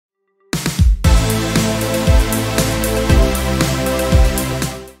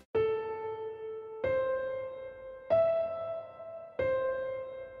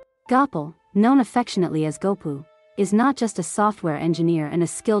Gopal, known affectionately as Gopu, is not just a software engineer and a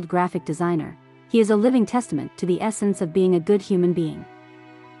skilled graphic designer, he is a living testament to the essence of being a good human being.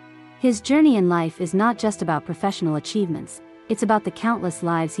 His journey in life is not just about professional achievements, it's about the countless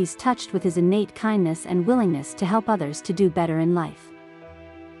lives he's touched with his innate kindness and willingness to help others to do better in life.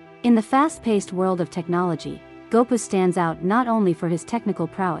 In the fast-paced world of technology, Gopu stands out not only for his technical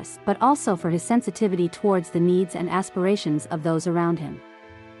prowess but also for his sensitivity towards the needs and aspirations of those around him.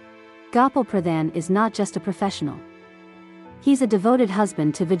 Goppal Pradhan is not just a professional. He's a devoted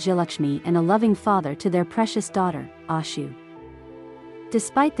husband to Vijayalakshmi and a loving father to their precious daughter, Ashu.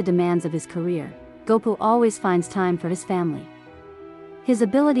 Despite the demands of his career, Gopu always finds time for his family. His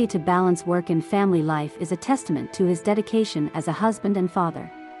ability to balance work and family life is a testament to his dedication as a husband and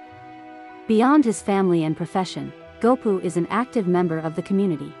father. Beyond his family and profession, Gopu is an active member of the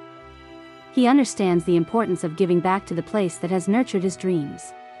community. He understands the importance of giving back to the place that has nurtured his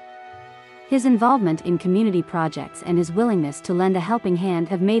dreams. His involvement in community projects and his willingness to lend a helping hand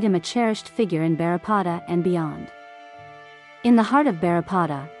have made him a cherished figure in Baripada and beyond. In the heart of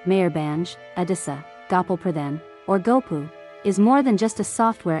Baripada, Mayurbhanj, Odisha, Gopal Pradhan, or Gopu, is more than just a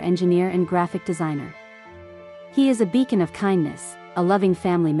software engineer and graphic designer. He is a beacon of kindness, a loving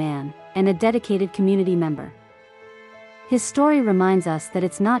family man, and a dedicated community member. His story reminds us that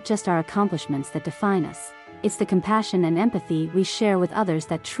it's not just our accomplishments that define us, it's the compassion and empathy we share with others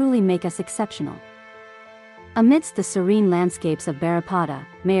that truly make us exceptional. Amidst the serene landscapes of Baripada,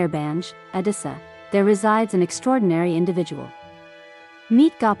 Mayurbhanj, Odisha, there resides an extraordinary individual.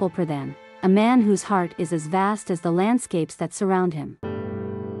 Meet Gopal Pradhan, a man whose heart is as vast as the landscapes that surround him.